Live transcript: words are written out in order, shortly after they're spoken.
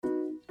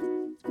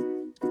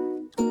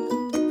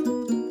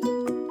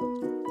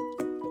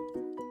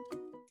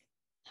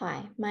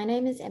My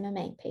name is Emma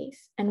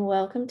Makepeace, and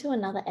welcome to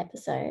another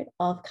episode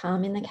of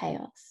Calm in the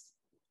Chaos.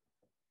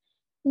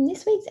 In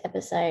this week's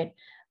episode,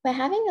 we're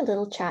having a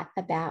little chat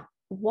about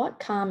what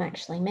calm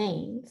actually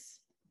means,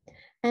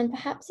 and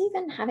perhaps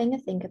even having a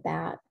think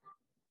about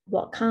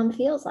what calm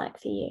feels like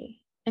for you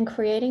and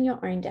creating your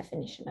own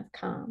definition of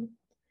calm.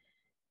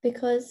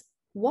 Because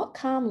what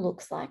calm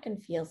looks like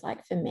and feels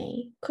like for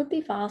me could be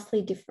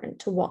vastly different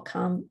to what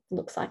calm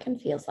looks like and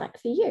feels like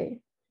for you.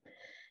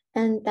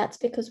 And that's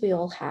because we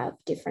all have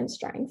different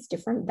strengths,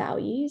 different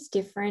values,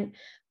 different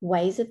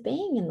ways of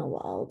being in the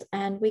world,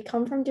 and we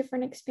come from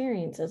different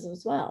experiences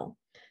as well.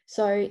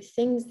 So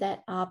things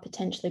that are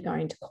potentially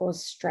going to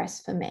cause stress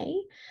for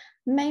me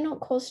may not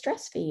cause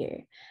stress for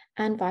you,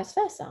 and vice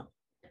versa.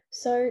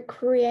 So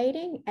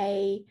creating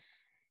a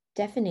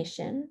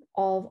definition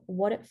of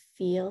what it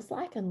feels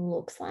like and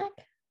looks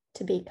like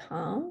to be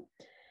calm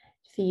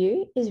for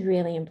you is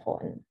really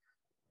important.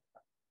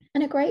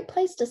 And a great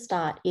place to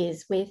start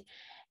is with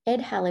Ed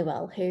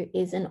Halliwell, who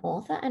is an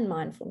author and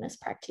mindfulness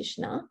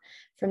practitioner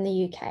from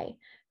the UK,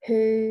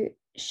 who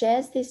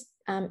shares this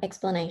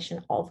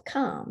explanation of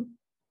calm.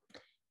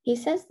 He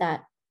says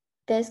that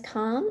there's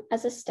calm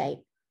as a state,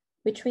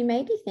 which we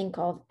maybe think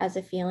of as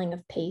a feeling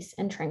of peace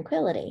and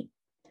tranquility,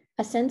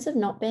 a sense of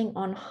not being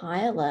on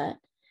high alert,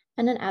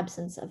 and an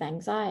absence of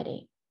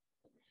anxiety.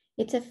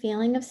 It's a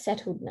feeling of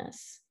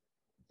settledness.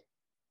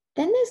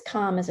 Then there's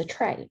calm as a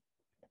trait,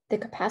 the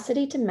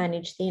capacity to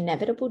manage the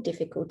inevitable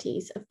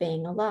difficulties of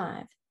being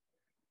alive.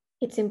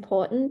 It's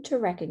important to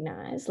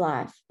recognize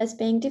life as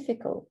being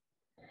difficult,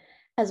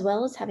 as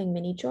well as having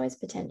many joys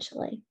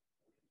potentially.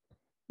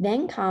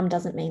 Then calm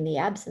doesn't mean the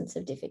absence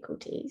of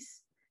difficulties,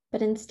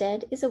 but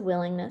instead is a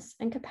willingness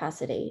and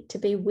capacity to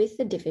be with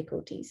the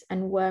difficulties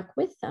and work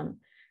with them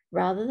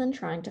rather than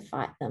trying to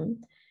fight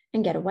them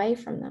and get away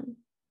from them.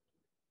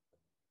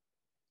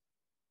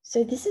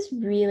 So this is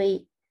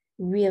really,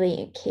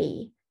 really a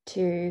key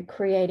to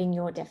creating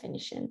your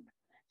definition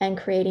and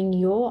creating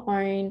your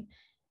own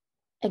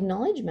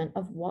acknowledgement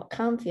of what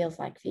calm feels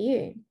like for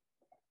you.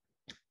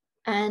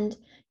 And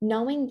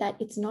knowing that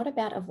it's not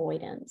about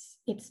avoidance,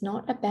 it's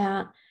not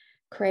about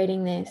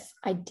creating this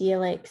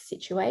idyllic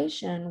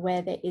situation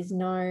where there is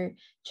no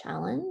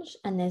challenge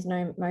and there's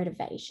no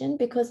motivation,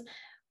 because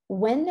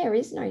when there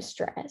is no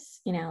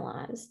stress in our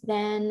lives,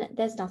 then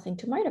there's nothing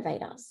to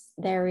motivate us.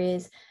 There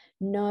is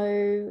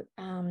no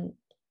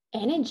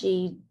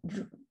energy,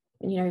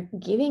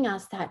 giving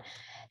us that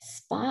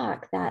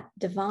spark, that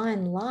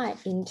divine light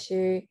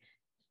into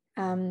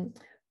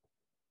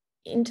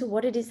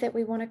what it is that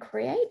we want to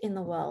create in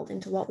the world,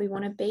 into what we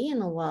want to be in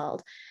the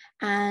world,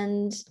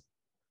 and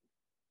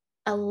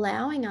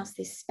allowing us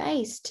this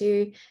space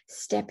to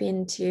step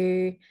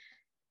into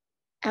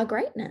our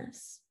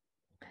greatness.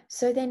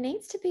 So there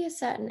needs to be a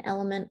certain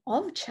element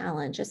of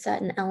challenge, a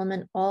certain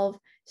element of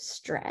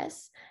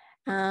stress.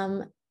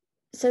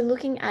 So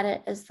looking at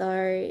it as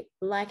though,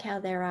 like how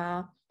there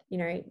are,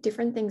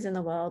 different things in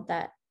the world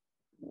that,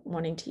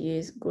 wanting to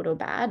use good or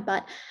bad,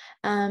 but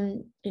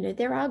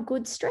there are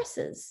good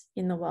stresses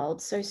in the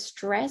world. So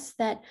stress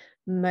that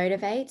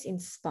motivates,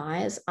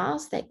 inspires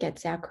us, that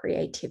gets our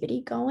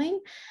creativity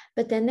going.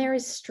 But then there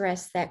is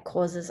stress that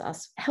causes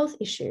us health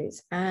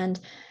issues and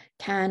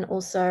can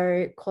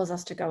also cause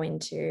us to go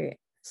into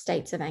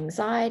states of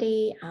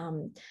anxiety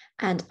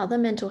and other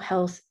mental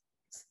health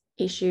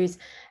issues,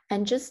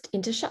 and just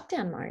into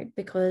shutdown mode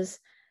because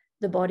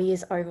the body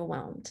is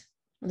overwhelmed.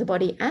 The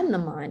body and the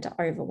mind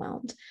are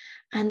overwhelmed.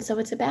 And so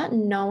it's about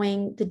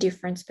knowing the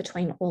difference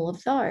between all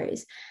of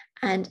those.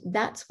 And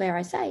that's where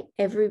I say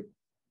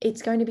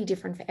it's going to be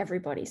different for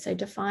everybody. So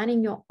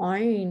defining your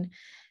own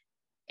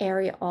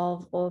area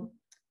of, or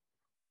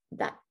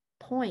that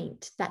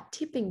point, that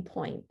tipping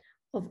point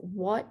of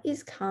what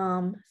is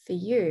calm for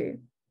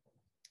you.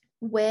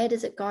 Where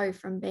does it go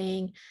from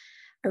being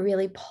a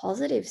really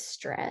positive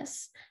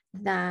stress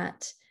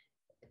that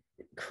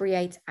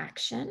creates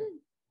action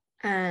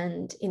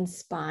and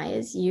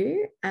inspires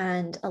you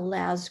and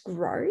allows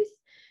growth,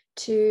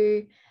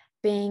 to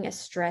being a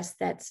stress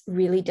that's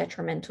really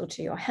detrimental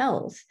to your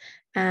health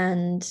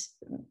and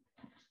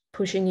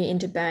pushing you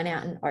into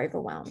burnout and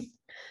overwhelm?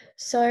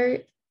 So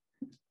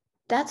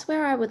that's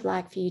where I would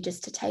like for you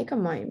just to take a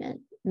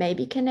moment,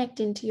 maybe connect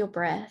into your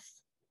breath,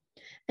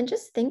 and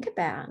just think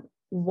about,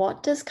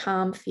 what does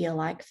calm feel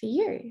like for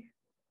you?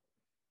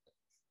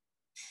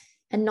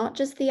 And not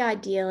just the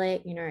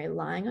idyllic,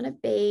 lying on a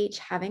beach,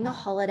 having a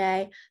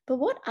holiday, but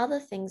what other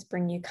things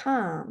bring you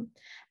calm?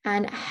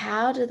 And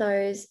how do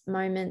those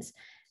moments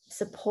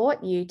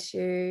support you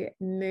to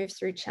move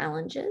through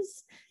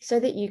challenges so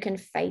that you can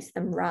face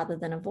them rather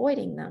than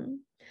avoiding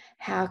them?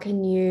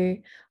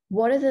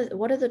 What are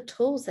the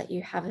tools that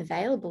you have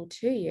available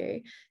to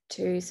you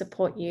to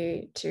support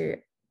you to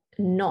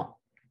not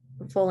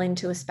fall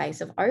into a space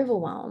of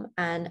overwhelm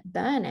and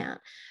burnout,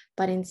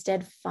 but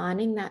instead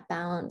finding that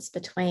balance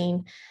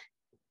between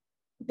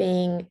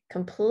being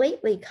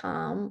completely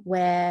calm,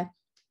 where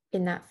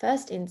in that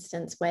first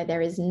instance where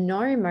there is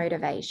no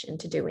motivation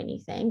to do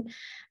anything,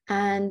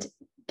 and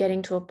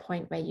getting to a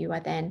point where you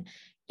are then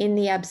in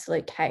the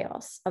absolute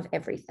chaos of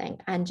everything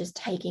and just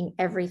taking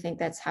everything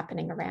that's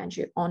happening around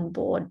you on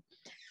board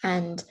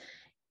and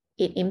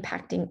it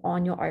impacting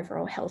on your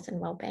overall health and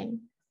well-being.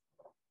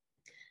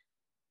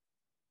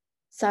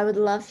 So I would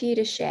love for you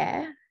to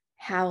share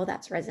how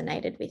that's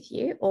resonated with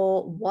you,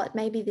 or what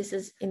maybe this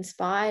has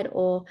inspired,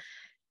 or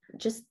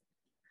just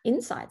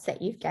insights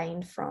that you've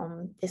gained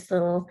from this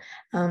little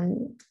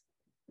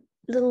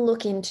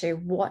look into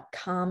what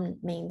calm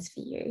means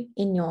for you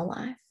in your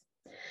life.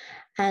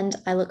 And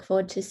I look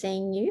forward to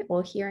seeing you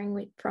or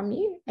hearing from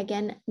you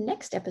again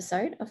next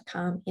episode of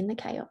Calm in the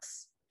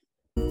Chaos.